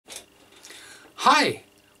Hi!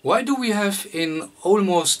 Why do we have in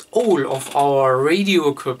almost all of our radio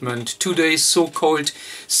equipment today so-called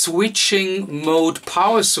switching mode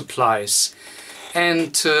power supplies?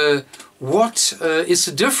 And what is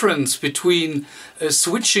the difference between a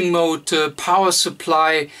switching mode power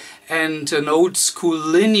supply and an old school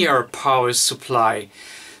linear power supply?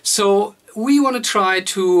 So we want to try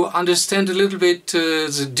to understand a little bit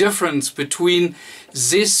the difference between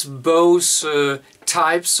these both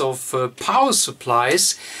types of power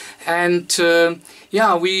supplies, and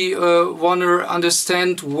we want to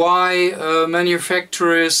understand why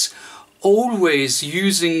manufacturers always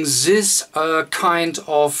using this kind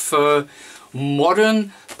of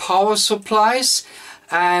modern power supplies,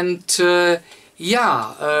 and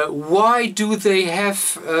why do they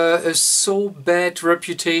have a so bad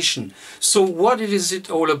reputation? So what is it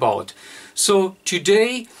all about? So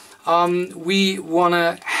today we want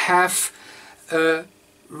to have a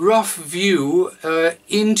rough view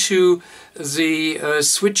into the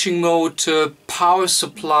switching mode power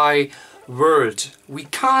supply world. We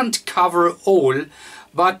can't cover all,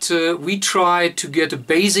 but we try to get a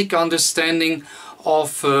basic understanding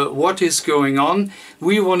of what is going on.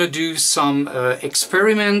 We want to do some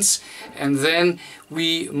experiments, and then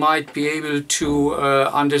we might be able to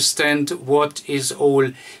understand what is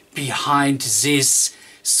all behind this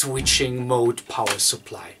switching mode power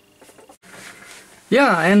supply.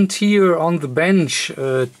 Yeah, and here on the bench,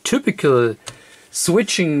 typical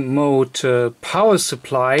switching mode power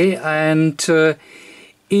supply, and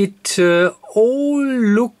it all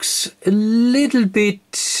looks a little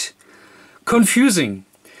bit confusing,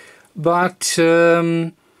 but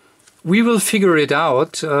we will figure it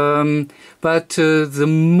out. But the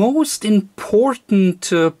most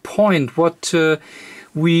important point what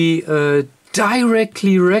we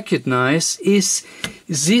directly recognize is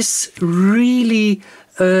this really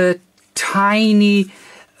tiny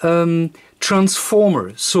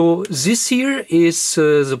transformer. So this here is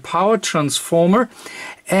the power transformer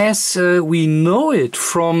as we know it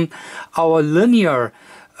from our linear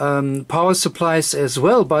power supplies as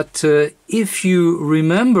well. But if you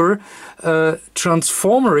remember,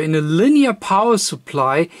 transformer in a linear power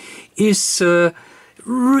supply is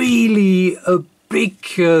really a big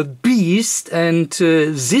beast, and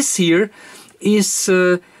this here is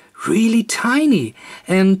really tiny,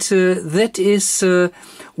 and that is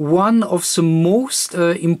one of the most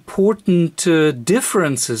important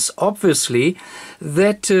differences, obviously,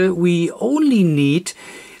 that we only need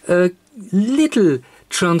a little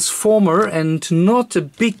transformer and not a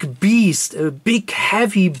big beast, a big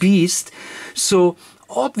heavy beast. So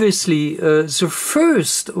obviously the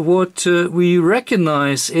first what we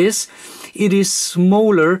recognize is it is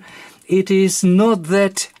smaller, it is not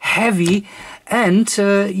that heavy, and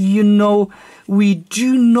you know, we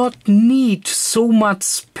do not need so much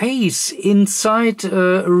space inside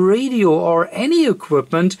a radio or any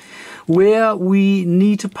equipment where we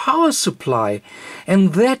need a power supply.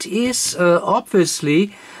 And that is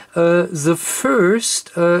obviously the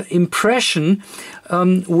first impression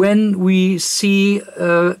when we see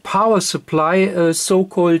a power supply, a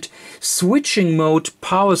so-called switching mode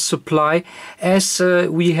power supply, as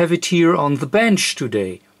we have it here on the bench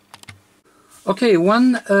today. Okay,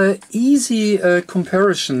 one easy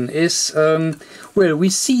comparison is, well, we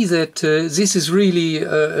see that this is really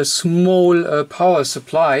a small power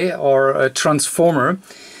supply or a transformer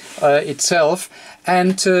itself,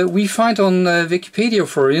 and we find on Wikipedia,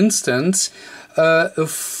 for instance, a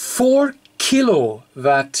 4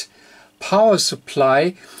 kilowatt power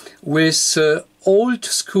supply with old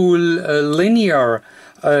school linear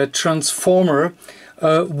transformer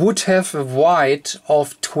would have a weight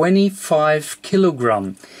of 25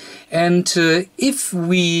 kilogram. And if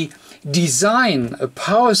we design a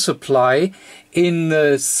power supply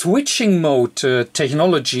in switching mode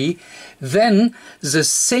technology, then the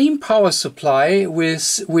same power supply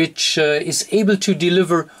which is able to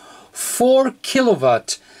deliver 4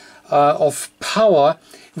 kilowatt of power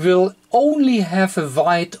will only have a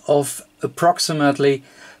weight of approximately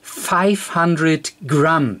 500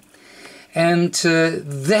 gram. And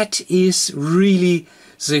that is really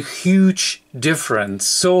the huge difference.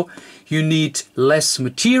 So you need less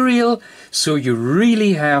material, so you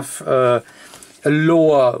really have a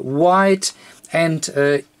lower weight, and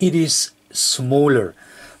it is smaller.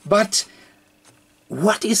 But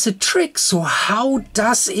what is the trick? So how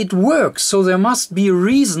does it work? So there must be a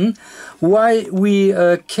reason why we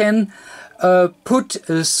can put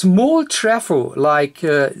a small trafo, like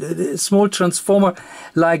a small transformer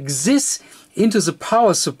like this, into the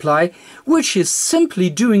power supply, which is simply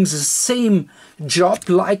doing the same job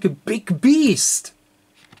like a big beast.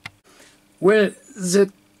 Well,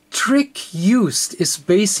 the trick used is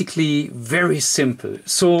basically very simple.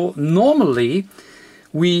 So normally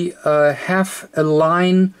we have a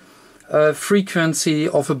line frequency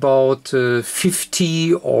of about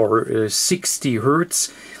 50 or 60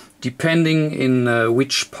 Hertz, depending in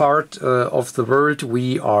which part of the world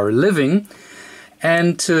we are living.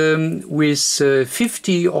 And with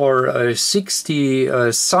 50 or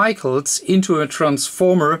 60 cycles into a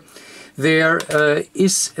transformer, there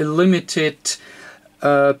is a limited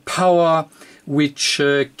power which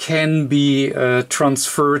can be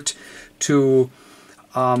transferred to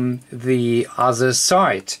the other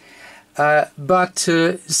side. But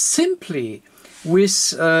simply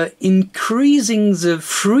with increasing the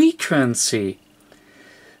frequency,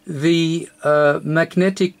 the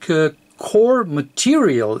magnetic core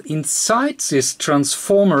material inside this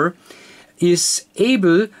transformer is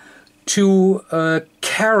able to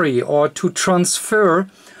carry or to transfer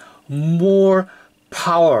more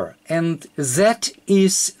power, and that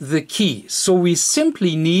is the key. So we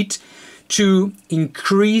simply need to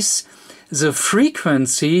increase the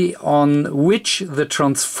frequency on which the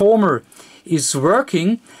transformer is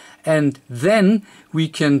working, and then we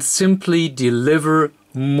can simply deliver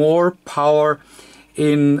more power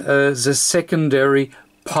in the secondary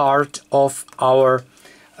part of our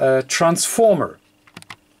transformer.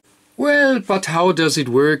 Well, but how does it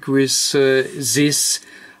work with this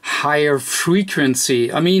higher frequency?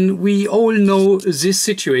 I mean, we all know this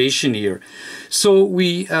situation here. So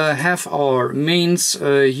we have our mains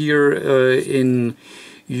here in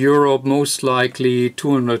Europe, most likely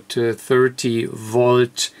 230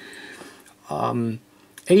 volt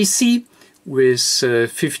AC with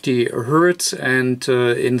 50 Hertz, and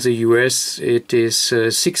in the US it is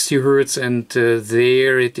 60 Hertz, and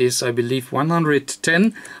there it is, I believe,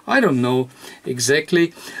 110. I don't know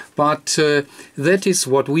exactly, but that is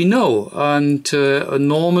what we know. And a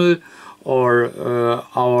normal or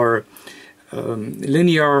our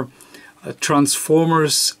linear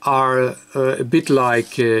transformers are a bit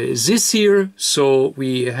like this here. So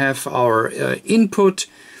we have our input,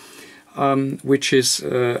 which is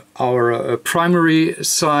our primary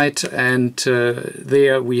side, and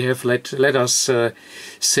there we have, let us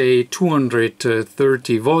say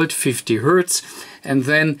 230 volt, 50 Hertz, and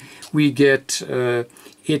then we get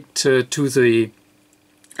it to the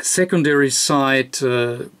secondary side,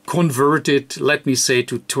 converted, let me say,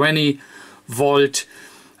 to 20 volt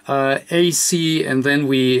AC, and then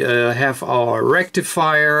we have our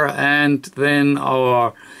rectifier, and then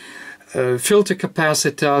our filter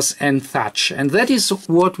capacitors and such, and that is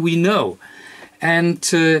what we know. And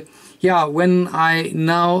yeah, when I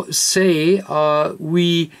now say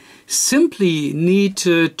we simply need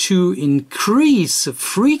to increase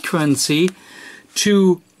frequency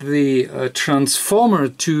to the transformer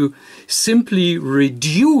to simply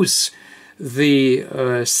reduce the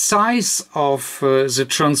size of the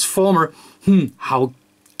transformer, how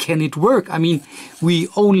can it work? I mean, we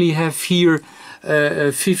only have here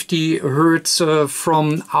 50 Hertz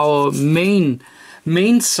from our main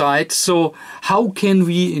side, so how can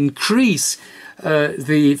we increase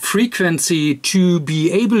the frequency to be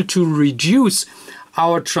able to reduce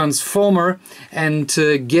our transformer and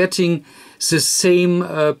getting the same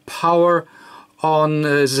power on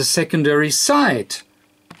the secondary side?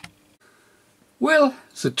 Well,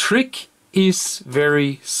 the trick is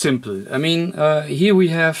very simple. I mean, here we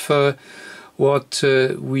have what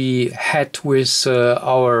we had with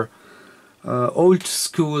our old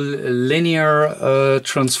school linear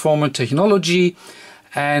transformer technology,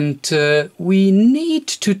 and we need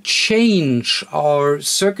to change our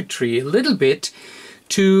circuitry a little bit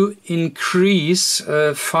to increase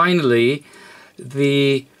finally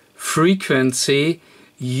the frequency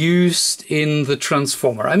used in the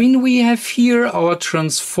transformer. I mean, we have here our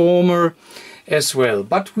transformer as well,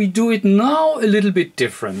 but we do it now a little bit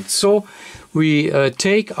different. So we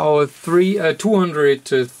take our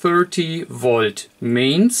 230 volt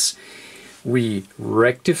mains, we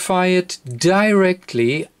rectify it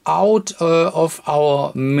directly out of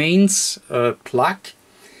our mains plug,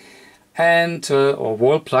 and or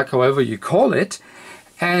wall plug, however you call it.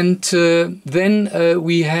 And then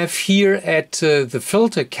we have here at the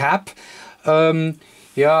filter cap,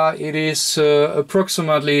 yeah, it is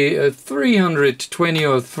approximately 320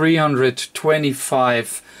 or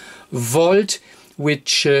 325 volt,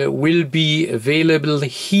 which will be available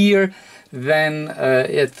here then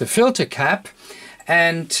at the filter cap.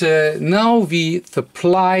 And now we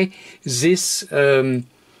supply this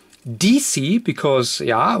DC, because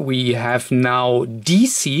yeah, we have now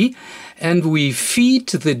DC, and we feed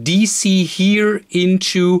the DC here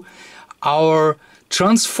into our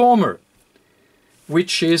transformer.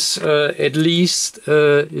 which is at least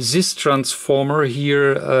this transformer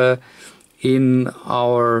here in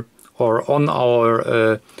our on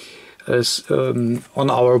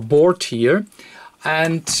our board here,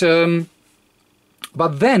 and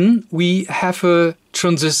but then we have a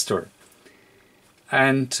transistor,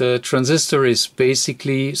 and transistor is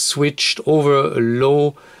basically switched over a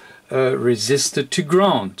low resistor to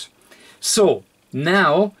ground. So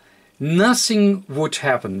now nothing would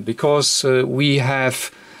happen because we have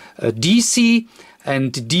a DC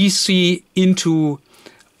and DC into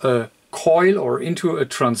a coil or into a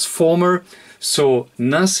transformer, so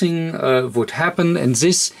nothing would happen. And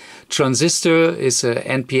this transistor is a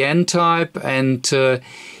NPN type, and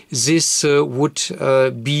this would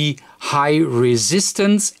be high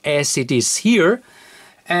resistance as it is here,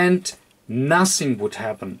 and nothing would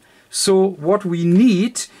happen. So what we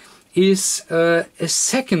need is a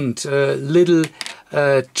second little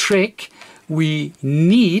trick. We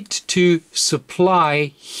need to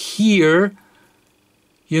supply here,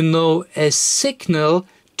 you know, a signal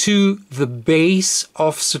to the base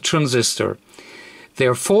of the transistor.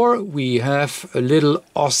 Therefore, we have a little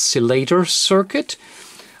oscillator circuit,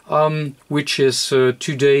 which is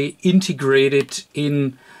today integrated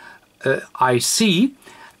in IC,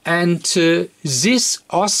 and this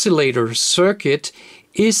oscillator circuit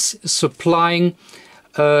is supplying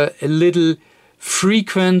a little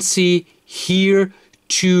frequency here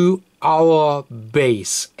to our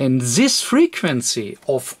base, and this frequency,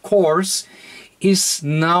 of course, is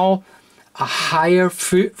now a higher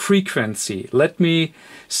frequency. Let me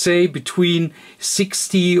say between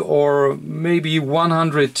 60 or maybe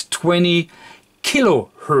 120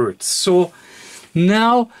 kilohertz. So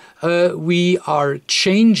now we are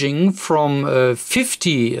changing from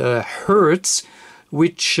 50 hertz,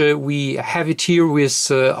 which we have it here with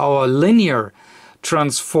our linear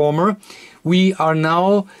transformer. We are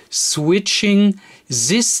now switching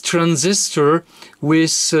this transistor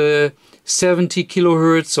with 70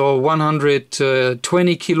 kilohertz or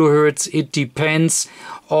 120 kilohertz. It depends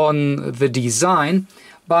on the design.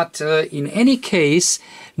 But in any case,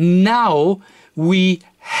 now we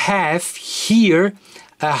have here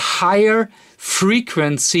a higher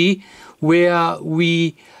frequency where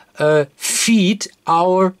we feed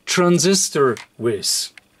our transistor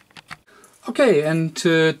with. Okay, and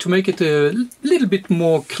to make it a little bit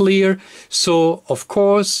more clear, so of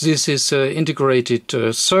course this is an integrated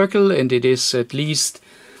circle, and it is at least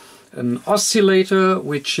an oscillator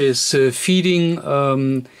which is feeding.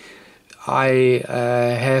 I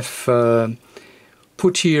have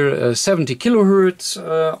put here 70 kilohertz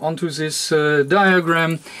onto this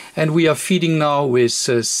diagram, and we are feeding now with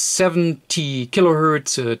 70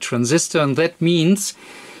 kilohertz transistor, and that means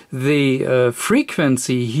the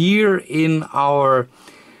frequency here in our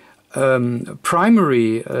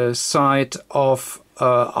primary side of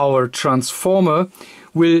our transformer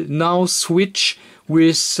will now switch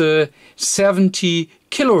with 70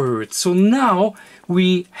 kilohertz. So now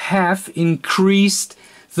we have increased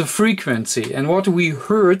the frequency, and what we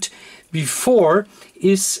heard before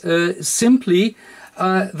is simply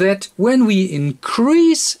that when we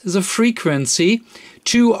increase the frequency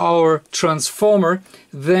to our transformer,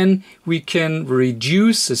 then we can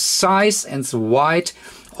reduce the size and the weight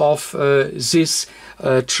of this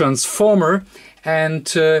transformer,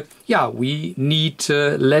 and yeah, we need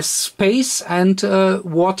less space, and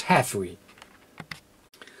what have we?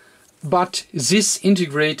 But this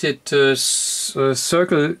integrated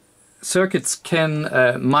circuits can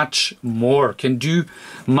can do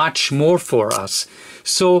much more for us.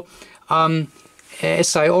 So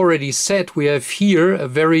as I already said, we have here a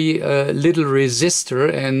very little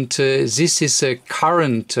resistor, and this is a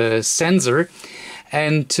current sensor,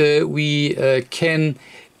 and we can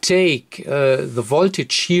take the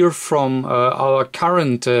voltage here from our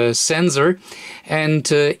current sensor,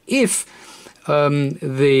 and if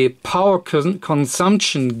the power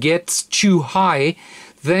consumption gets too high,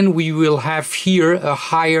 then we will have here a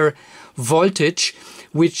higher voltage,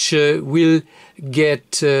 which will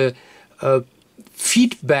get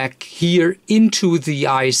feedback here into the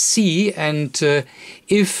IC, and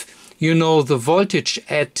if you know the voltage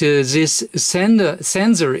at this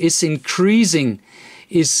sensor is increasing,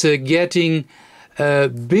 is getting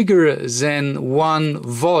bigger than 1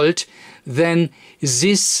 volt, then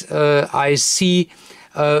this IC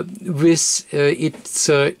with its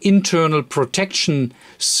internal protection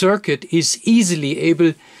circuit is easily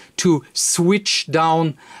able to switch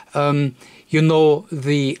down you know,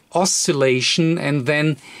 the oscillation, and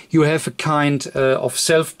then you have a kind of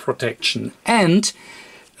self-protection. And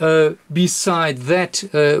beside that,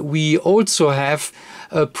 we also have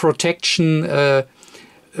a protection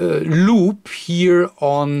loop here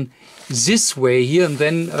on this way here, and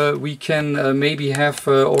then we can maybe have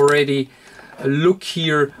already a look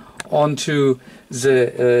here onto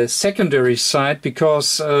the secondary side,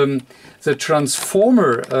 because the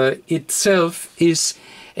transformer itself is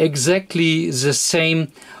exactly the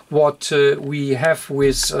same what we have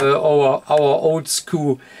with our old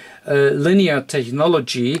school linear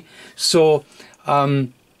technology. So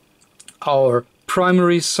our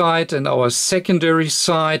primary side and our secondary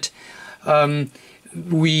side,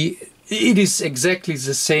 it is exactly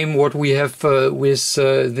the same what we have with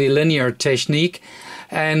the linear technique.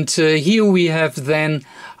 And here we have then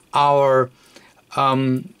our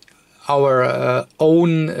own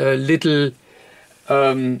little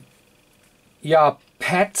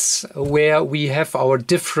pads where we have our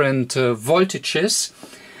different voltages,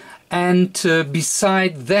 and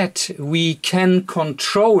beside that we can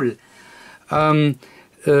control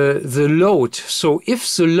the load. So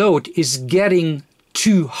if the load is getting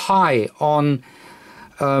too high on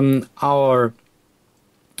our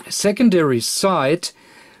secondary side,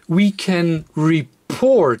 we can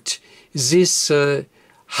report this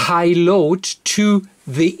high load to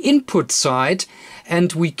the input side,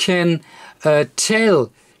 and we can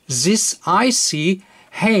tell this IC,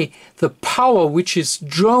 hey, the power which is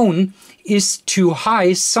drawn is too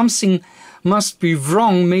high, something must be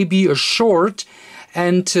wrong, maybe a short,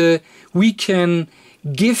 and we can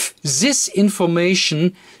give this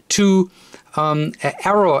information to an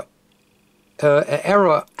error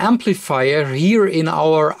amplifier here in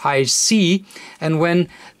our IC, and when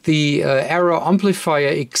the error amplifier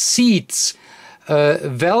exceeds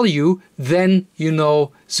value, then you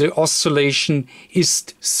know the oscillation is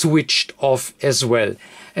switched off as well.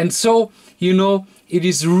 And so, you know, it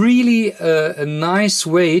is really a nice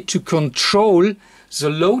way to control the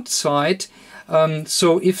load side.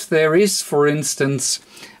 So if there is, for instance,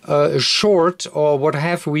 a short or what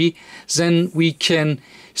have we, then we can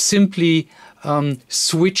simply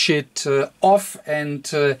switch it off,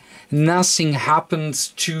 and nothing happens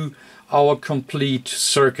to our complete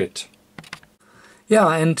circuit.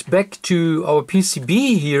 Yeah, and back to our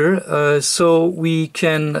PCB here, so we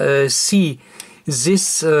can see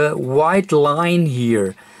this white line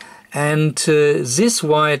here, and this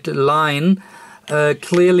white line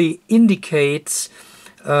clearly indicates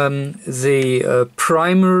the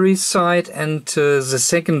primary side and the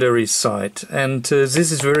secondary side, and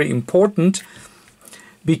this is very important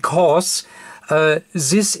because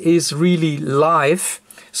this is really live.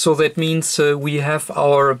 So that means we have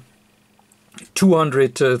our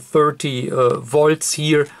 230 volts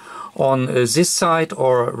here on this side,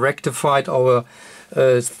 or rectified our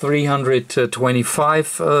 325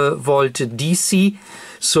 volt DC.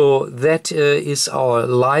 So that is our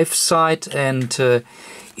live side, and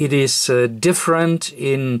it is different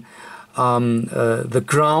in the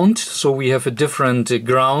ground. So we have a different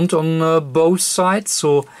ground on both sides.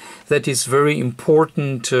 So that is very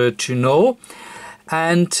important to know.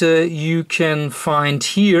 And you can find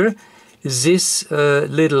here this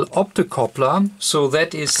little optocoupler. So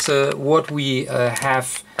that is what we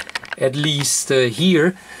have at least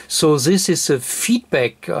here. So this is a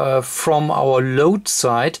feedback from our load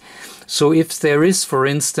side. So if there is, for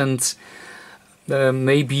instance,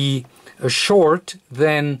 maybe a short,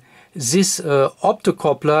 then this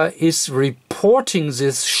optocoupler is reporting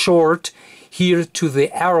this short here to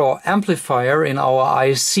the error amplifier in our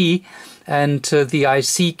IC, and the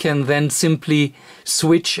IC can then simply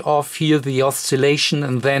switch off here the oscillation,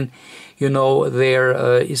 and then you know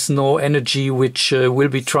there is no energy which will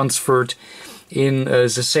be transferred in the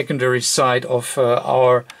secondary side of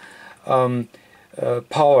our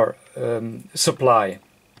power supply.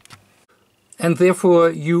 And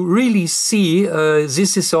therefore you really see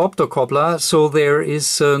this is an optocoupler, so there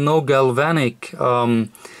is no galvanic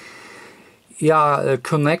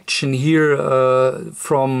connection here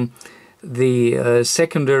from the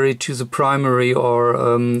secondary to the primary, or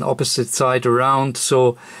opposite side around.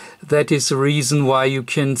 So that is the reason why you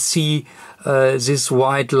can see this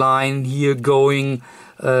white line here going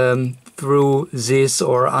through this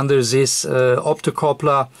or under this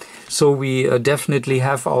optocoupler. So we definitely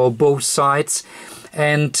have our both sides.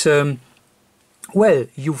 And well,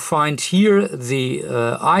 you find here the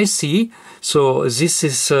IC. So this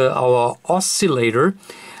is our oscillator,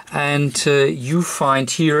 and you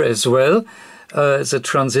find here as well the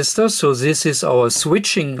transistor. So this is our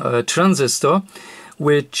switching transistor,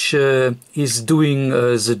 which is doing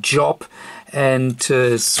the job and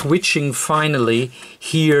switching finally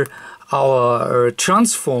here our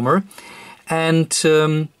transformer. And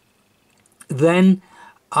then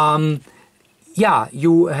yeah,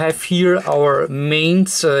 you have here our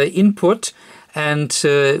mains input, and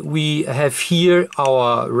we have here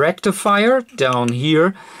our rectifier down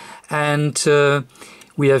here, and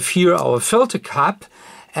we have here our filter cap,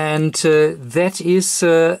 and that is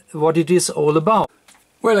what it is all about.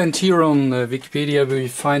 Well, and here on Wikipedia we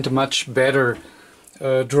find a much better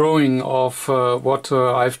drawing of what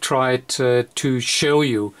I've tried to show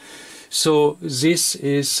you. So this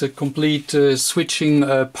is a complete switching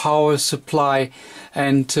power supply,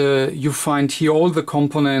 and you find here all the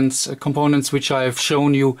components which I have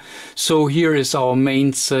shown you. So here is our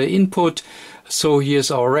mains input. So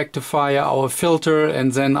here's our rectifier, our filter,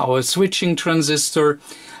 and then our switching transistor,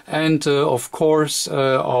 and of course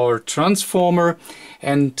our transformer,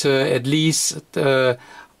 and at least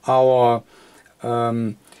our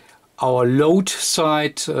load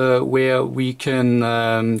side where we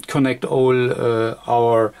can connect all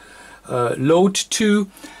our load to.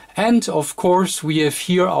 And of course we have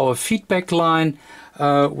here our feedback line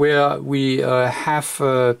where we have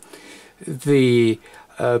the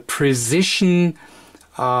precision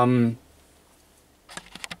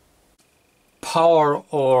power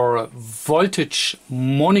or voltage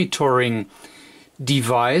monitoring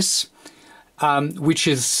device, which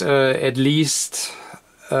is at least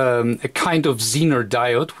a kind of Zener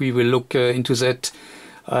diode. We will look into that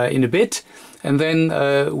in a bit. And then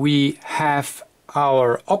we have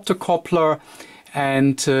our optocoupler,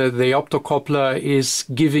 and the optocoupler is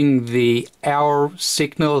giving the error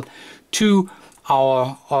signal to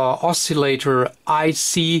our oscillator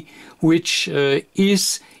IC, which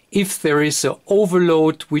is, if there is an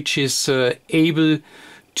overload, which is able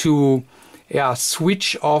to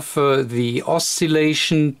switch off the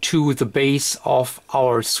oscillation to the base of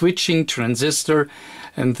our switching transistor,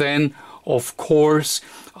 and then of course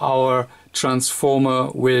our transformer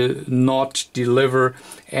will not deliver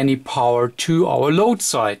any power to our load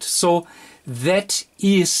side. So that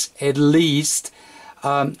is at least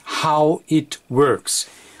how it works.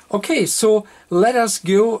 Okay, so let us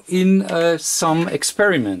go in some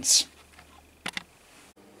experiments.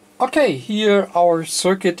 Okay, here our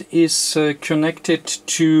circuit is connected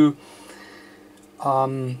to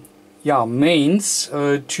mains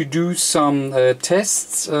to do some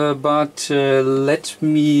tests, but let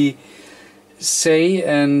me say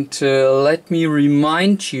and let me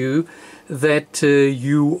remind you that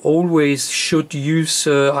you always should use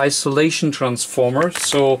isolation transformer.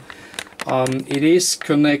 So it is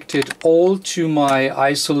connected all to my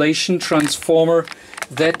isolation transformer.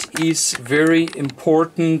 That is very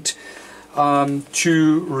important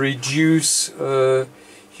to reduce the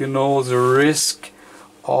risk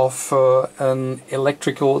of an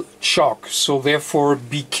electrical shock. So therefore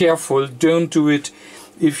be careful, don't do it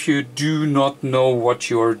if you do not know what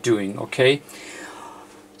you are doing. Okay,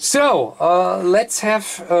 so let's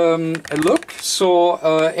have a look. So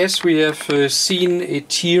as we have seen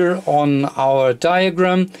it here on our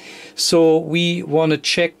diagram, so we want to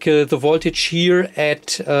check the voltage here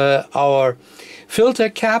at our filter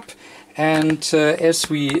cap, and as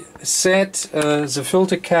we said, the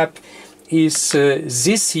filter cap is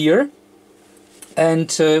this here,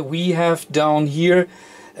 and we have down here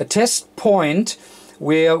a test point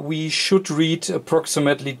where we should read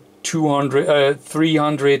approximately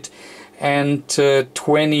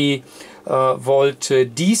 320 volt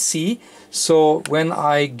DC. So when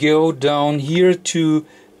I go down here to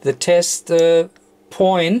the test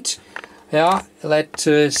point, let's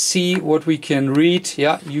see what we can read.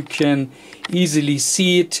 You can easily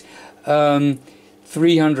see it,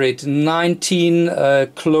 319,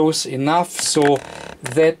 close enough. So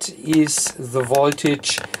that is the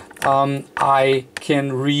voltage I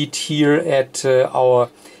can read here at our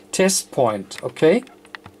test point. Okay,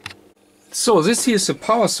 so this is a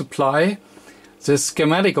power supply, the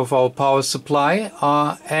schematic of our power supply,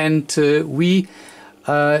 and we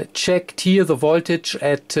checked here the voltage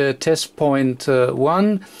at test point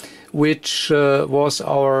 1, which was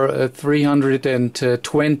our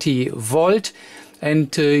 320 volt,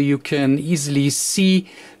 and you can easily see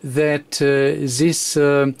that this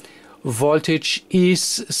voltage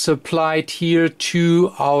is supplied here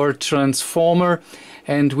to our transformer,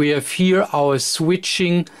 and we have here our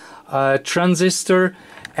switching transistor,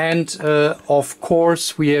 and of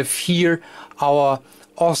course we have here our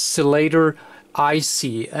oscillator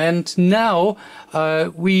IC. And now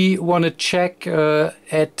we want to check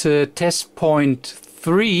at test point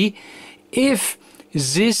 3 if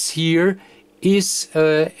this here is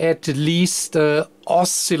at least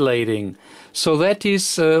oscillating. So that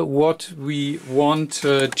is what we want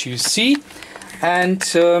to see. And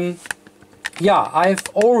I've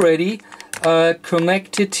already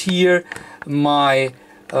connected here my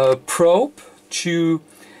probe to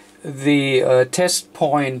the test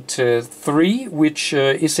point 3, which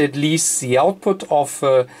is at least the output of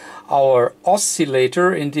our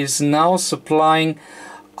oscillator, and is now supplying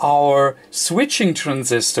our switching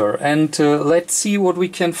transistor. And let's see what we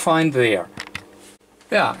can find there.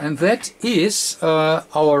 Yeah, and that is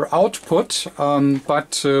our output,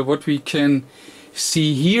 but what we can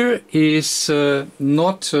see here is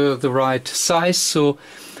not the right size, so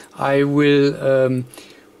I will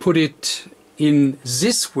put it in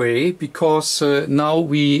this way, because now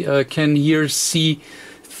we can here see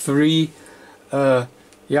three,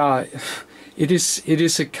 yeah, it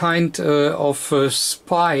is a kind of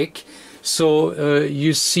spike. So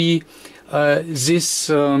you see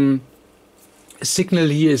this signal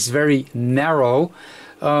here is very narrow,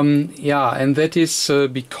 yeah, and that is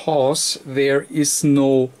because there is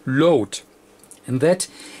no load, and that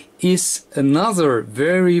is another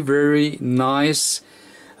very nice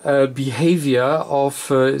behavior of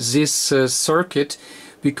this circuit,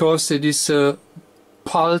 because it is a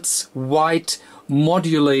pulse width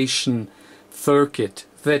modulation circuit.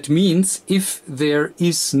 That means if there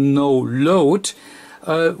is no load,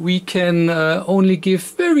 we can only give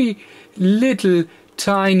very little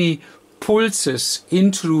tiny pulses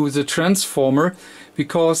into the transformer,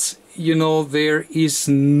 because you know there is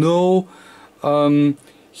no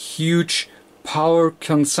huge power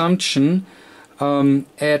consumption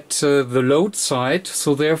at the load side,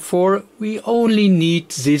 so therefore we only need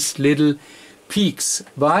these little peaks.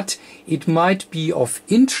 But it might be of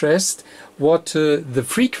interest what the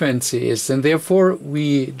frequency is, and therefore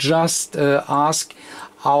we just ask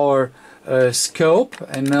our scope,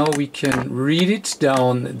 and now we can read it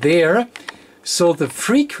down there. So the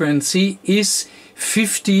frequency is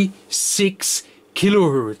 56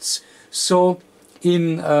 kilohertz. So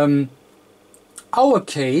in our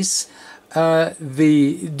case,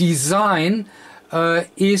 the design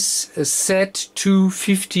is set to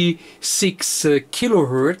 56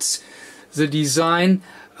 kilohertz. The design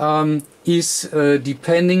is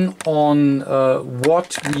depending on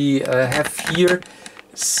what we have here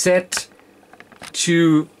set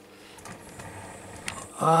to.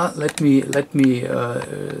 Let me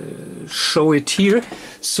show it here.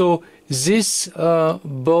 So this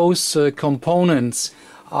both components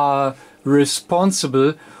are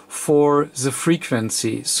responsible for the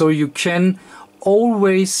frequency. So you can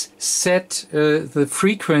always set the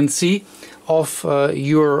frequency of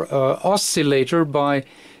your oscillator by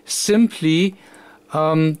simply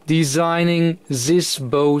designing these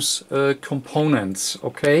both components,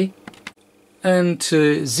 okay? And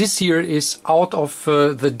this here is out of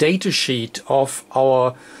the data sheet of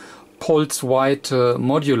our pulse width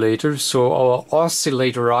modulator, so our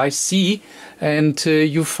oscillator IC, and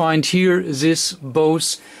you find here this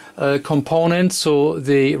both components, so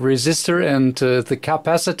the resistor and the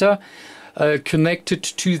capacitor connected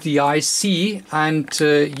to the IC, and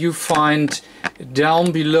you find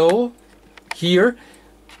down below here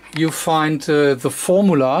you find the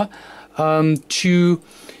formula to,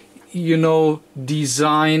 you know,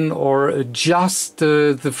 design or adjust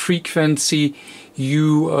the frequency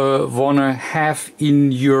you wanna have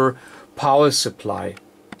in your power supply.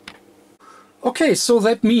 Okay, so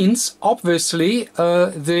that means obviously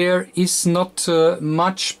there is not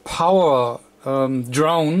much power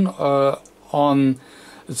drawn on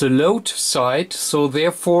the load side, so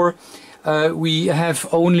therefore we have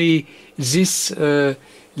only this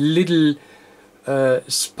little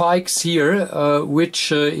spikes here,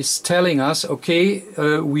 which is telling us, okay,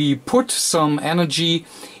 we put some energy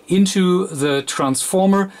into the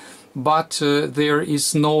transformer, but there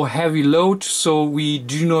is no heavy load, so we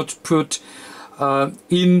do not put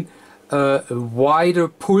in a wider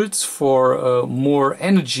pulse for more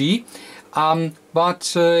energy.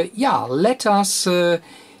 But yeah, let us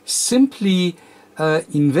simply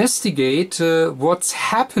investigate what's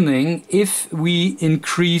happening if we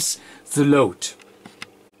increase the load.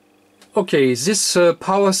 Okay, this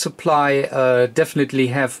power supply definitely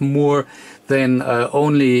have more than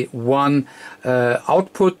only one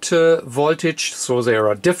output voltage, so they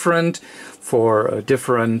are different for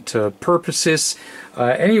different purposes.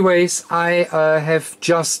 Anyways, I have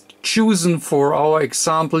just chosen for our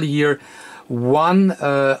example here one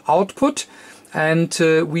output, and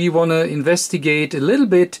we want to investigate a little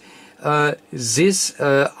bit this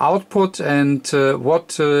output and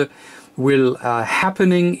what will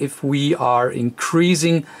happening if we are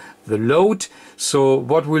increasing the load. So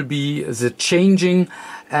what will be the changing,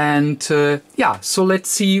 and yeah, so let's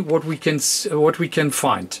see what we can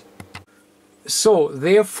find. So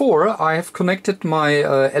therefore I have connected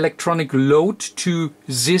my electronic load to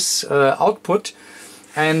this output,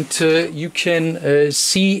 and you can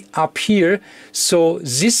see up here, so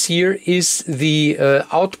this here is the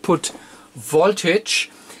output voltage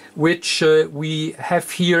which we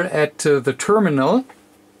have here at the terminal.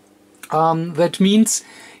 That means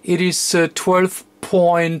it is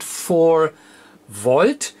 12.4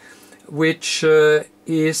 volt, which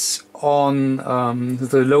is on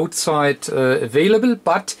the load side available,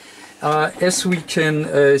 but as we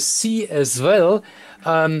can see as well,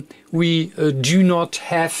 we do not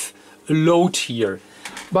have a load here.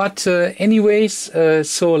 But anyways,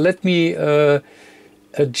 so let me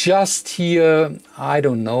adjust here, I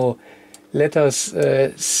don't know, let us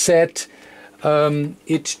set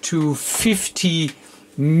it to 50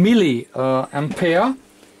 milliampere,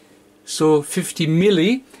 so 50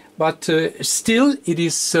 milli, but still it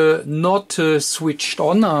is not switched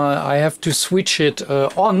on. I have to switch it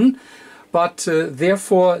on, but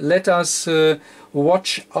therefore let us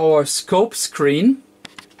watch our scope screen.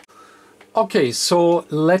 Okay, so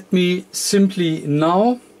let me simply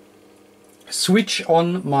now switch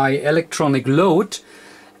on my electronic load,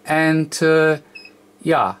 and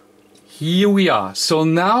yeah, here we are. So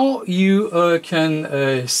now you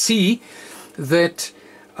can see that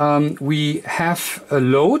we have a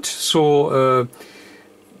load, so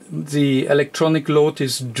the electronic load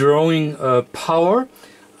is drawing power,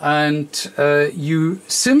 and you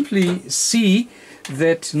simply see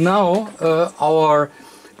that now our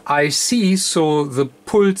IC, so the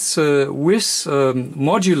pulse width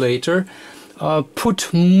modulator,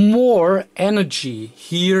 put more energy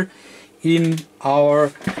here in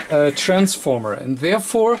our transformer, and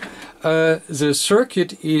therefore the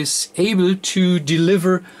circuit is able to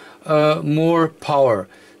deliver more power.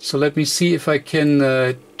 So let me see if I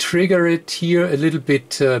can trigger it here a little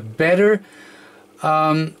bit better.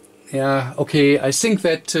 Yeah, okay, I think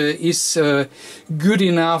that is good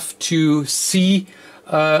enough to see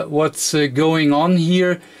what's going on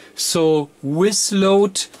here. So with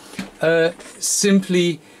load,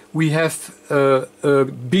 simply we have a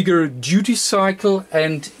bigger duty cycle,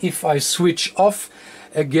 and if I switch off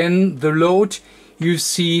again the load, you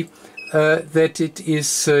see that it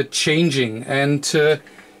is changing, and the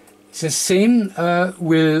same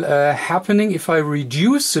will happening if I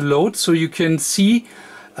reduce the load. So you can see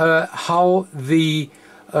how the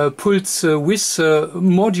pulse width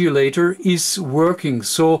modulator is working.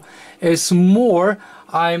 So as more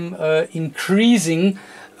I'm increasing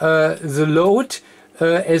the load,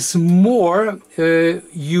 as more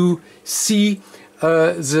you see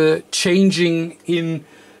the changing in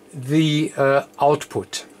the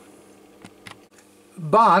output.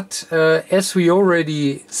 But as we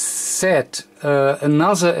already said,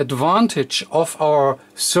 another advantage of our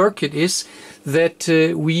circuit is that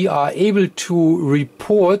we are able to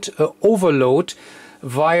report overload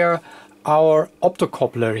via our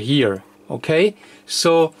optocoupler here. Okay,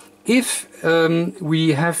 so if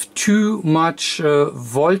we have too much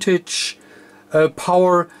voltage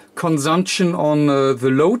power consumption on the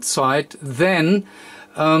load side, then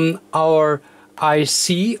our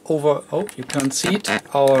IC over, oh, you can see it,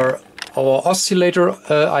 our oscillator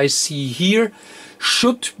IC here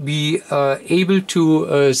should be able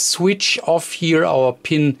to switch off here our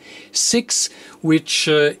pin 6, which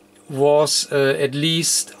was at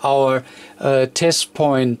least our test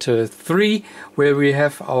point 3, where we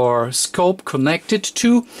have our scope connected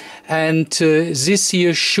to, and this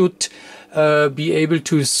here should be able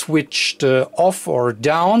to switch off or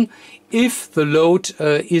down if the load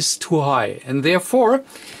is too high. And therefore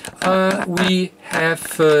we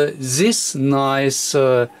have this nice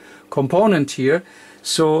component here.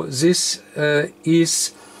 So this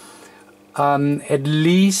is at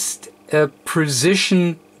least a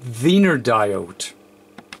precision Zener diode.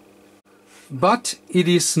 But it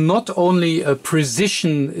is not only a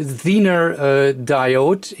precision Zener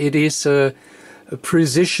diode, it is a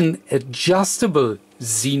precision adjustable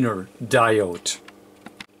Zener diode.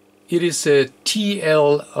 It is a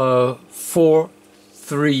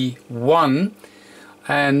TL431,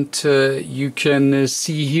 and you can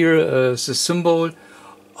see here the symbol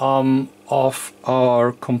of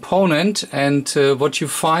our component, and what you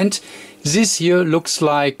find, this here looks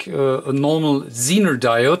like a normal Zener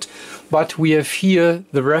diode, but we have here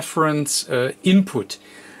the reference input.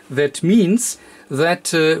 That means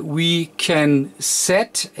that we can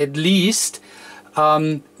set at least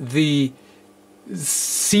the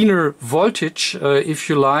Zener voltage, if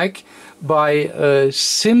you like, by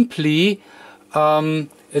simply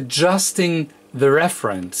adjusting the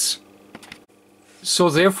reference. So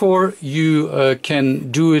therefore you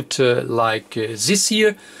can do it like this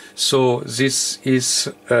here. So this is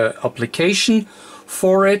application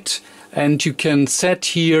for it, and you can set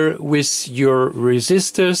here with your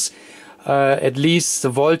resistors at least the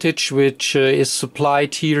voltage which is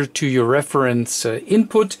supplied here to your reference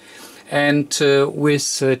input, and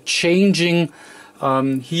with changing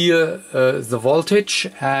here the voltage,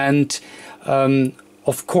 and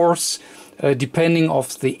of course depending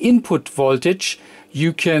of the input voltage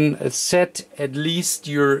you can set at least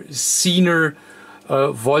your Zener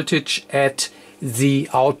voltage at the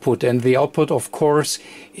output, and the output of course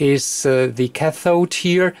is the cathode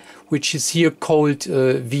here, which is here called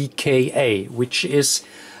VKA, which is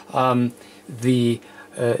the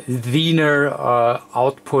Zener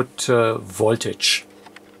output voltage.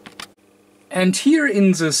 And here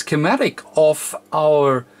in the schematic of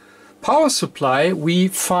our power supply we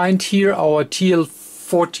find here our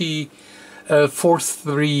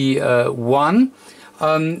TL431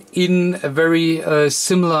 in a very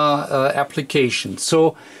similar application.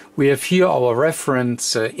 So we have here our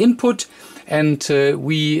reference input, and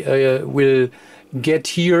we will get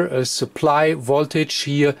here a supply voltage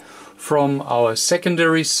here from our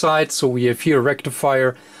secondary side. So we have here a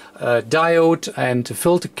rectifier diode and a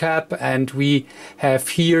filter cap, and we have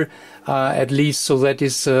here at least, so that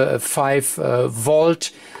is a 5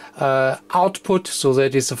 volt output, so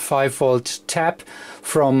that is a 5 volt tap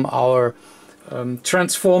from our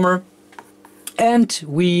transformer, and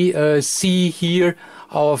we see here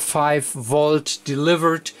our 5 volt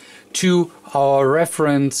delivered to our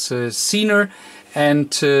reference Zener,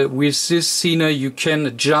 and with this Zener you can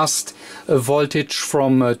adjust a voltage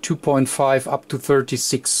from 2.5 up to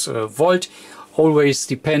 36 volt, always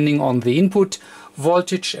depending on the input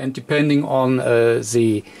voltage and depending on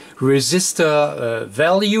the resistor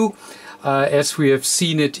value, as we have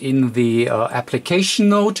seen it in the application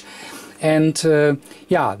note. And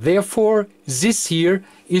yeah, therefore this here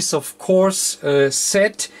is of course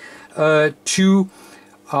set to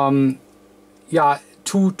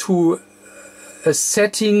a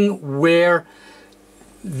setting where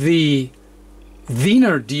the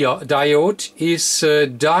Zener diode is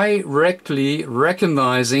directly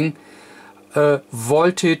recognizing a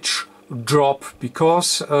voltage drop,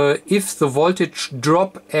 because if the voltage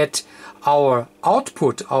drop at our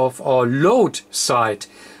output of our load side,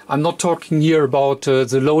 I'm not talking here about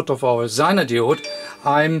the load of our Zener diode,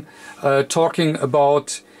 I'm talking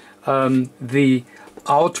about the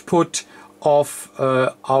output of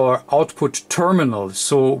our output terminal,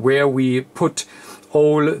 so where we put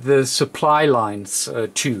all the supply lines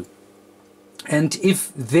to. And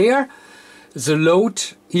if there the load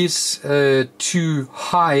is too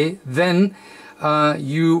high, then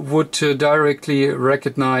you would directly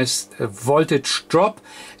recognize a voltage drop,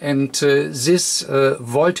 and this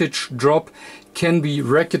voltage drop can be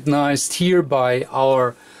recognized here by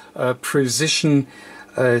our precision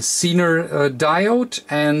Zener diode,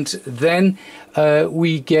 and then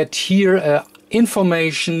we get here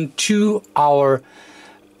information to our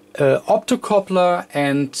optocoupler,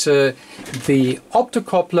 and the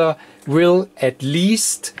optocoupler will at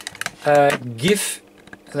least give,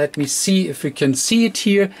 let me see if we can see it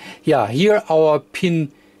here. Yeah, here our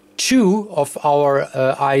pin 2 of our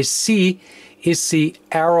IC is the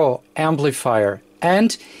arrow amplifier,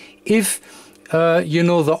 and if you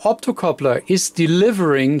know, the optocoupler is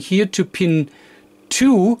delivering here to pin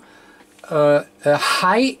 2 a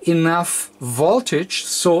high enough voltage,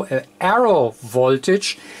 so an arrow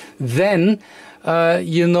voltage, then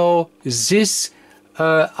you know, this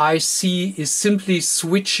IC is simply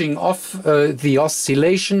switching off the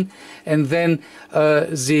oscillation, and then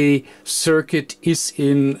the circuit is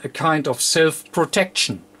in a kind of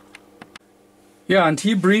self-protection. Yeah, and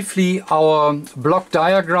here briefly our block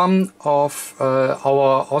diagram of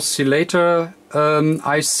our oscillator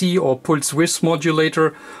IC or pulse width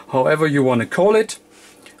modulator, however you want to call it.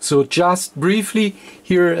 So just briefly,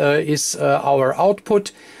 here is our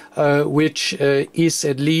output, which is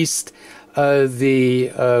at least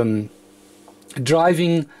the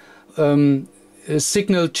driving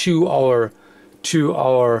signal to our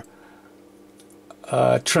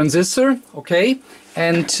transistor, okay?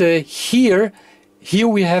 And here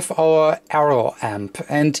we have our arrow amp,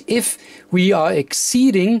 and if we are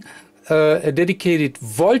exceeding a dedicated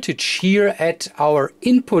voltage here at our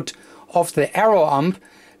input of the arrow amp,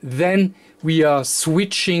 then we are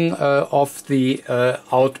switching off the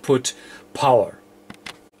output power.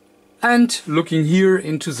 And looking here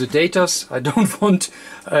into the datas, I don't want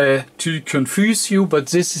to confuse you, but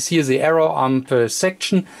this is here the arrow amp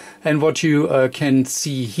section, and what you can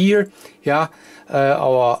see here, yeah,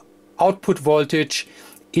 our output voltage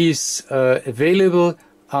is available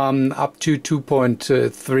up to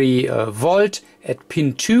 2.3 volt at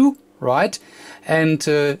pin 2, right? And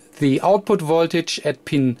the output voltage at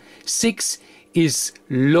pin 6 is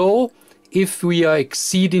low if we are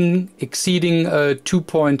exceeding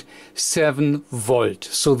 2.7 volt.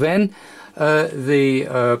 So then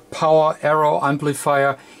the power arrow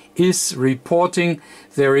amplifier is reporting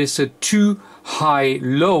there is a too high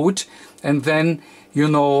load, and then you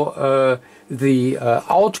know the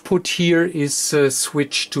output here is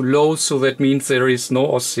switched to low, so that means there is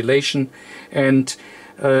no oscillation, and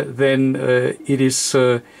then it is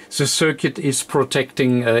the circuit is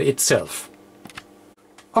protecting itself.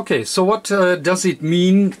 Okay, so what does it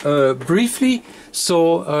mean briefly?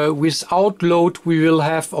 So without load we will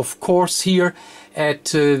have, of course, here at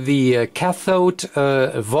the cathode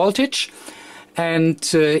voltage, and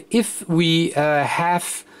if we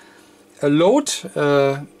have a load,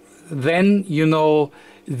 then you know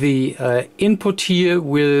the input here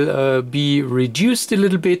will be reduced a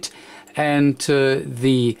little bit, and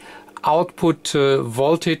the output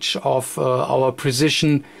voltage of our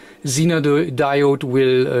precision Zener diode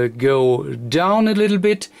will go down a little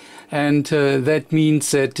bit, and that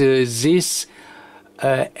means that this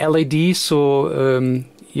LED, so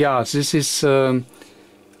yeah, this is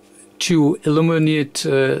to illuminate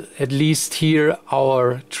at least here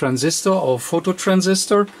our transistor, our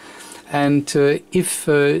phototransistor, and if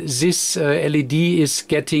this LED is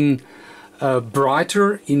getting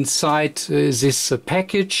brighter inside this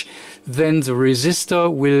package, then the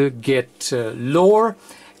resistor will get lower,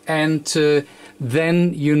 and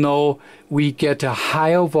then you know we get a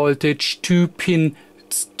higher voltage to pin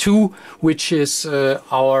 2, which is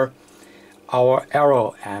our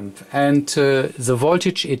arrow amp, and the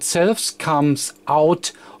voltage itself comes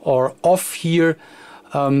out or off here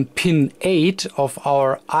pin 8 of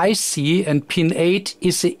our IC, and pin 8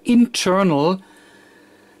 is the internal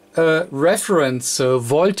reference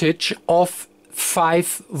voltage of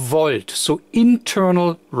 5 volt, so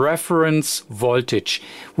internal reference voltage,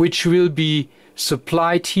 which will be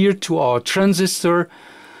supplied here to our transistor,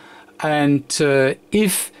 and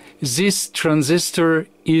if this transistor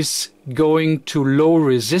is going to low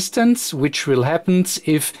resistance, which will happen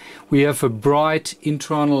if we have a bright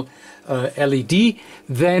internal LED,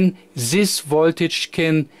 then this voltage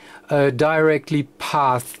can directly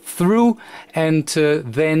pass through, and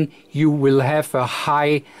then you will have a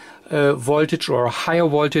high voltage or a higher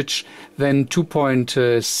voltage than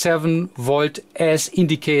 2.7 volt as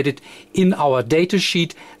indicated in our data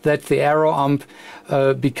sheet, that the arrow amp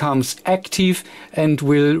becomes active and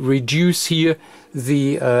will reduce here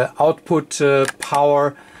the output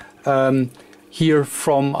power here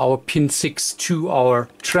from our pin 6 to our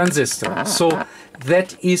transistor. So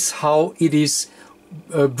that is how it is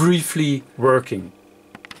briefly working.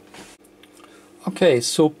 Okay,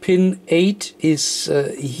 so pin 8 is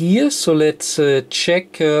here, so let's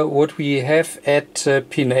check what we have at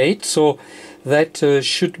pin 8. So that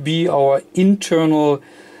should be our internal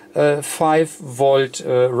 5 volt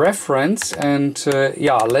reference, and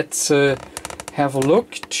yeah, let's have a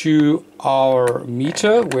look to our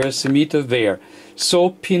meter. Where's the meter? There. So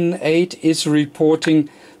pin 8 is reporting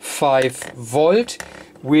 5 volt,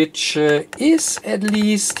 which is at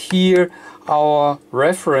least here our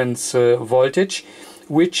reference voltage,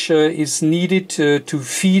 which is needed to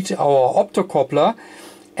feed our optocoupler.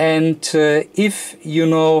 And if you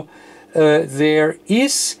know there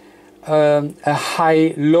is a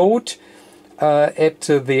high load at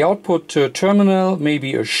the output terminal,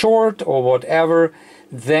 maybe a short or whatever,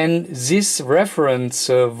 then this reference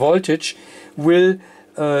voltage will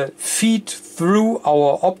feed through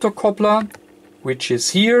our optocoupler, which is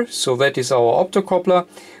here. So that is our optocoupler,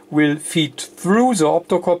 will feed through the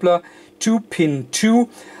optocoupler to pin 2,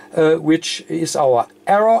 which is our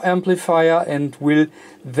arrow amplifier, and will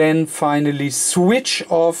then finally switch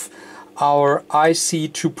off our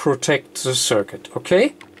IC to protect the circuit.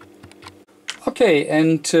 Okay? Okay,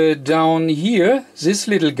 and down here, this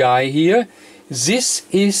little guy here, this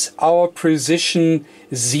is our precision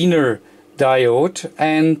Zener diode,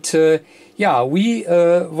 and yeah, we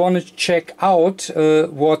want to check out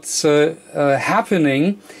what's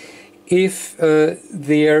happening if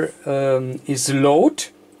there is load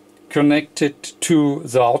connected to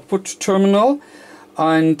the output terminal,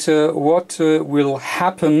 and what will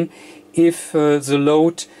happen if the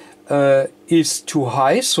load is too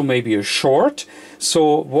high, so maybe a short.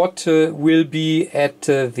 So what will be at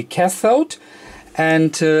the cathode,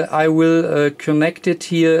 and I will connect it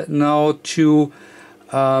here now to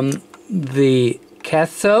the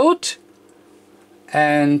cathode,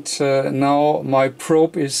 and now my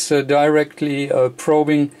probe is directly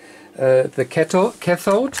probing the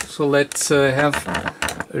cathode. So let's have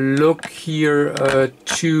a look here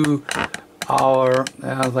to our,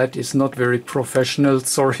 that is not very professional,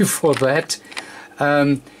 sorry for that,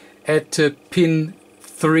 at pin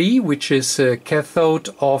 3, which is cathode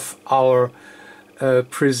of our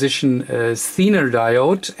precision Zener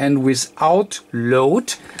diode, and without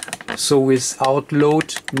load. So without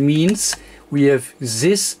load means we have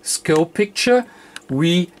this scope picture.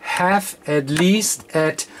 We have at least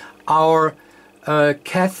at our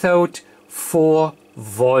cathode 4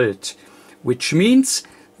 volt, which means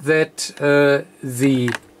that the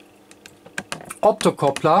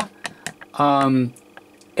optocoupler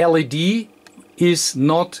LED is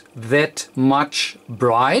not that much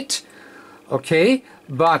bright, okay,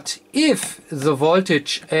 but if the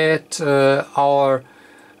voltage at our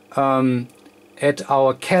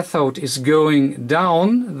cathode is going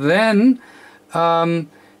down, then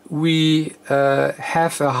we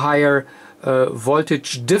have a higher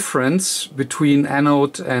voltage difference between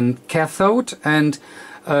anode and cathode, and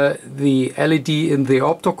the LED in the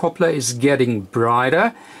optocoupler is getting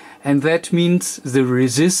brighter, and that means the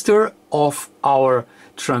resistor of our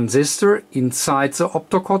transistor inside the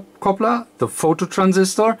optocoupler, the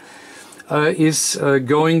phototransistor, is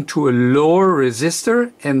going to a lower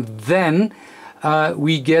resistor, and then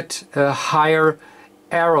we get a higher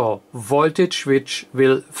error voltage, which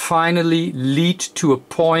will finally lead to a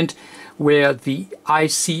point where the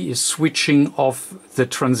IC is switching off the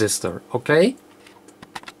transistor. Okay?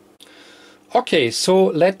 Okay, so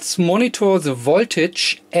let's monitor the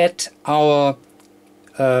voltage at our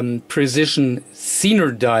precision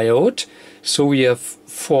Zener diode. So we have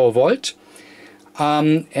 4 volt,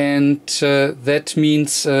 and that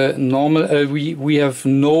means we have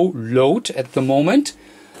no load at the moment.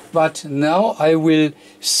 But now I will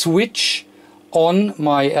switch on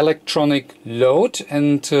my electronic load,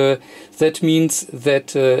 and that means that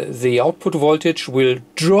the output voltage will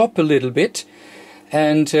drop a little bit,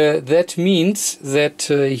 and that means that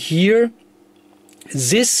here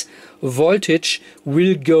this voltage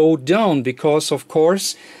will go down, because of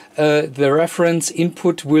course the reference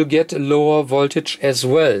input will get a lower voltage as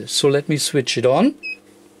well. So let me switch it on,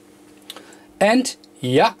 and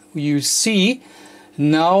yeah, you see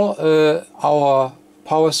now our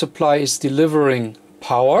power supply is delivering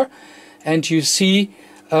power, and you see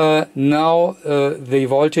now the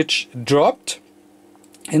voltage dropped,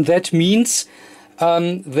 and that means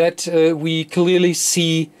that we clearly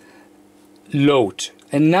see load.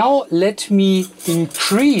 And now let me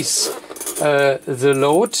increase the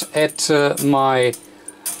load at my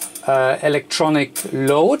electronic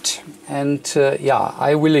load, and yeah,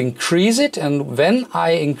 I will increase it, and when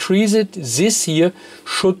I increase it, this here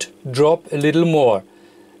should drop a little more,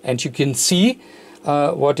 and you can see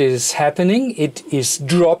what is happening. It is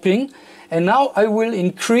dropping, and now I will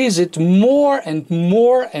increase it more and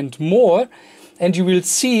more and more, and you will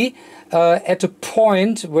see at a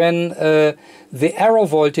point when the error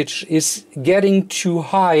voltage is getting too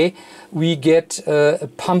high, we get a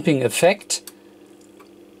pumping effect,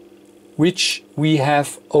 which we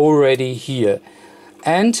have already here.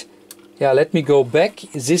 And yeah, let me go back.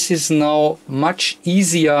 This is now much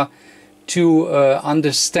easier to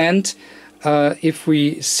understand if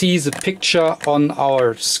we see the picture on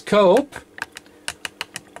our scope.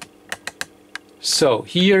 So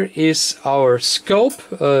here is our scope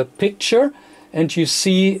picture, and you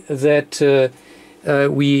see that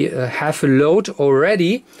we have a load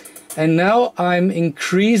already, and now I'm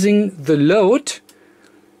increasing the load,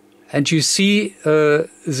 and you see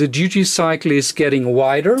the duty cycle is getting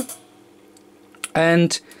wider,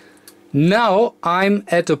 and now I'm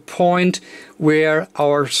at a point where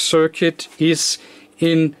our circuit is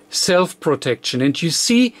in self-protection, and you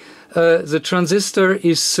see the transistor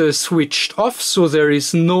is switched off, so there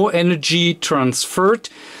is no energy transferred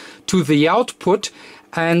to the output,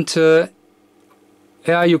 and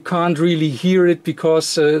yeah, you can't really hear it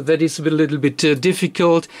because that is a little bit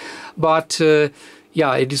difficult, but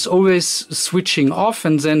yeah, it is always switching off,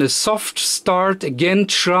 and then a soft start again,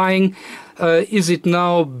 trying is it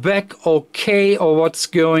now back okay, or what's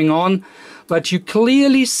going on. But you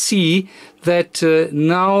clearly see that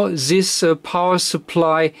now this power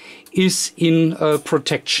supply is in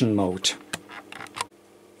protection mode.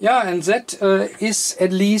 Yeah, and that is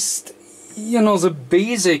at least, you know, the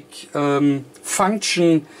basic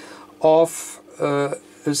function of a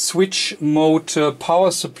switch mode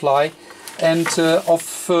power supply. And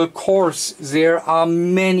of course there are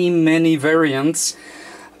many variants.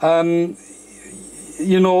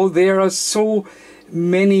 You know, there are so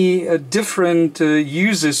many different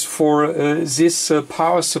uses for this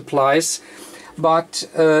power supplies, but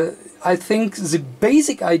I think the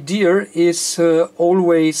basic idea is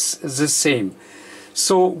always the same.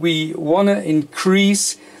 So we want to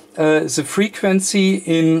increase the frequency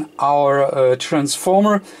in our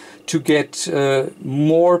transformer to get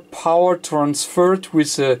more power transferred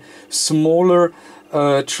with a smaller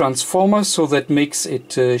transformer, so that makes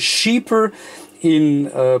it cheaper in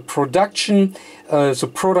production. The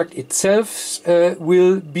product itself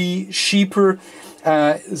will be cheaper.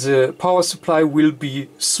 The power supply will be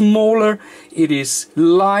smaller. It is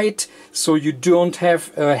light, so you don't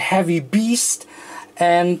have a heavy beast.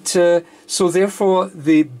 And so therefore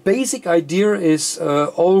the basic idea is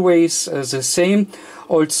always the same.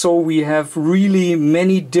 Also, we have really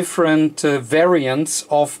many different variants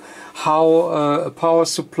of how a power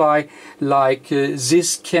supply like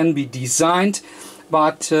this can be designed.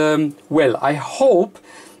 But well, I hope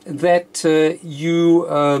that you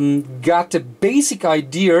got a basic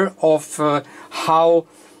idea of how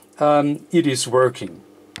it is working.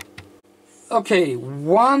 Okay,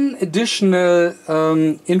 one additional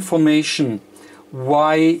information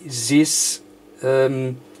why this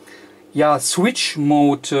switch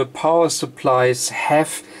mode power supplies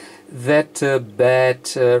have that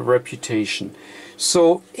bad reputation.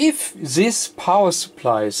 So if these power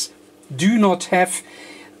supplies do not have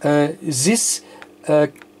this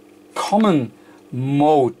common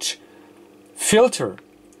mode filter,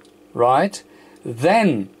 right,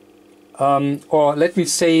 then or let me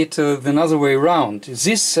say it the other way around,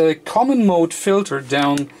 this common mode filter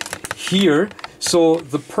down here, so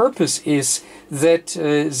the purpose is that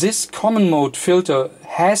this common mode filter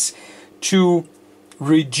has to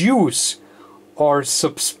reduce or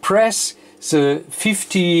suppress the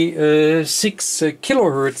 56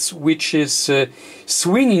 kilohertz which is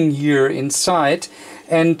swinging here inside,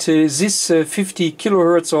 and this 50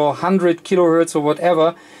 kilohertz or 100 kilohertz or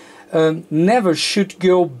whatever never should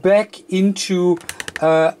go back into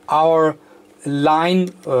our line,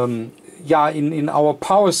 in our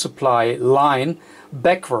power supply line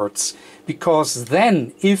backwards, because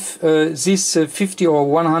then if this 50 or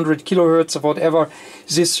 100 kilohertz or whatever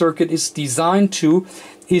this circuit is designed to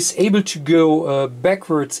is able to go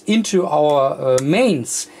backwards into our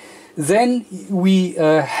mains, then we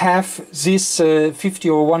have this 50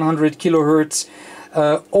 or 100 kilohertz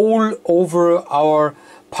all over our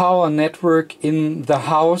power network in the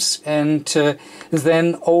house, and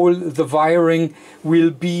then all the wiring will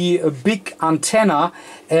be a big antenna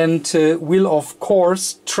and will of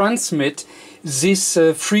course transmit this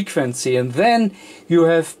frequency, and then you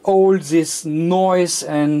have all this noise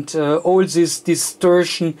and all this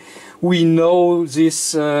distortion. We know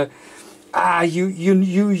this, you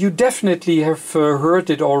definitely have heard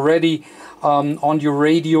it already on your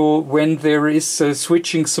radio when there is a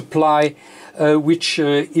switching supply which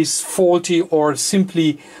is faulty or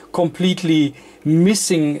simply completely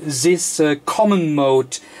missing this common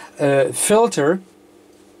mode filter.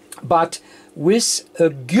 But with a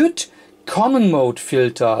good common mode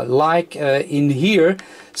filter like in here,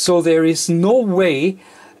 so there is no way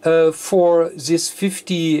for this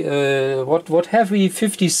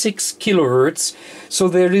 56 kilohertz, so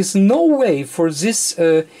there is no way for this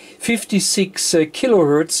 56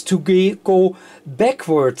 kilohertz to go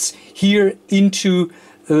backwards here into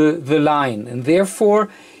the line, and therefore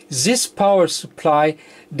this power supply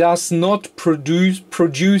does not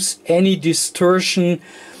produce any distortion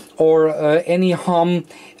or any hum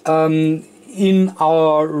in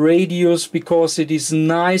our radios, because it is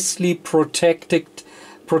nicely protected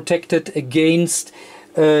against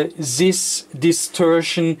this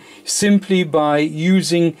distortion simply by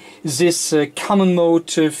using this common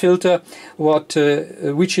mode filter,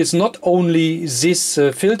 which is not only this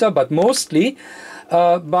filter but mostly,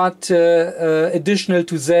 but additional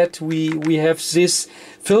to that we have this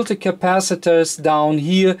filter capacitors down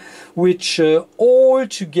here, which all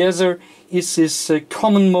together is this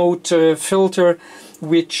common mode filter,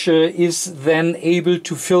 which is then able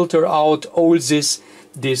to filter out all this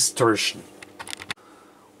distortion.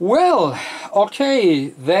 Well, okay,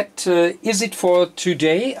 that is it for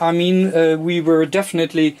today. I mean, we were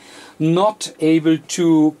definitely not able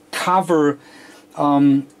to cover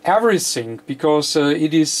everything, because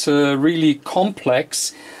it is really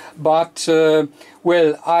complex, but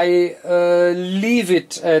well, I leave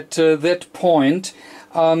it at that point.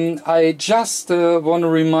 I just want to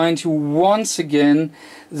remind you once again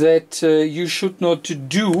that you should not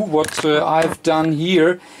do what I've done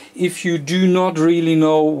here if you do not really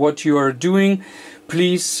know what you are doing.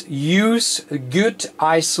 Please use a good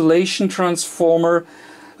isolation transformer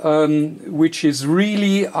which is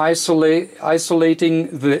really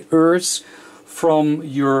isolating the earth from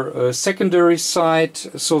your secondary side,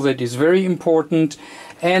 so that is very important.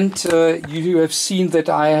 And you have seen that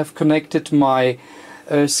I have connected my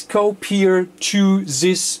scope here to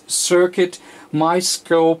this circuit. My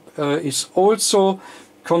scope is also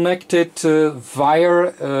connected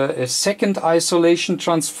via a second isolation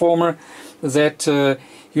transformer, that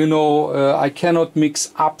you know, I cannot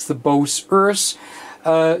mix up the both earths.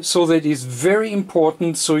 So that is very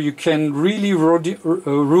important, so you can really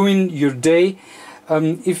ruin your day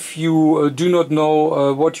if you do not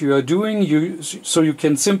know what you are doing. So you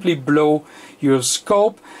can simply blow your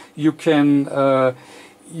scope. You can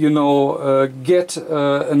you know, get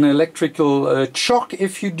an electrical shock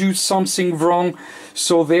if you do something wrong.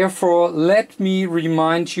 So therefore, let me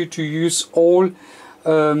remind you to use all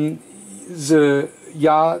the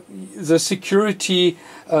security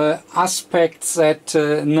aspects, that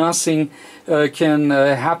nothing can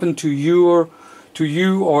happen to you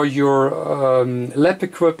or your lab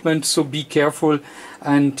equipment. So be careful,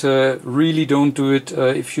 and really don't do it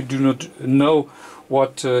if you do not know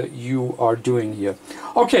what you are doing here.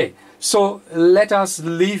 Okay, so let us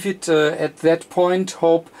leave it at that point.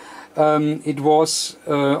 Hope it was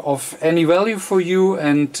of any value for you,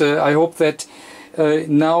 and I hope that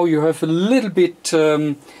now you have a little bit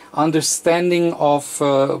understanding of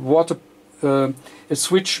what a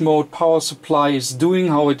switch mode power supply is doing,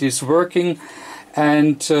 how it is working,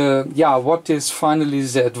 and yeah, what is finally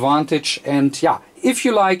the advantage. And yeah, if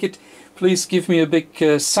you like it, please give me a big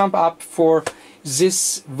thumb up for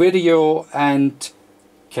this video, and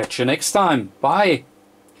catch you next time. Bye.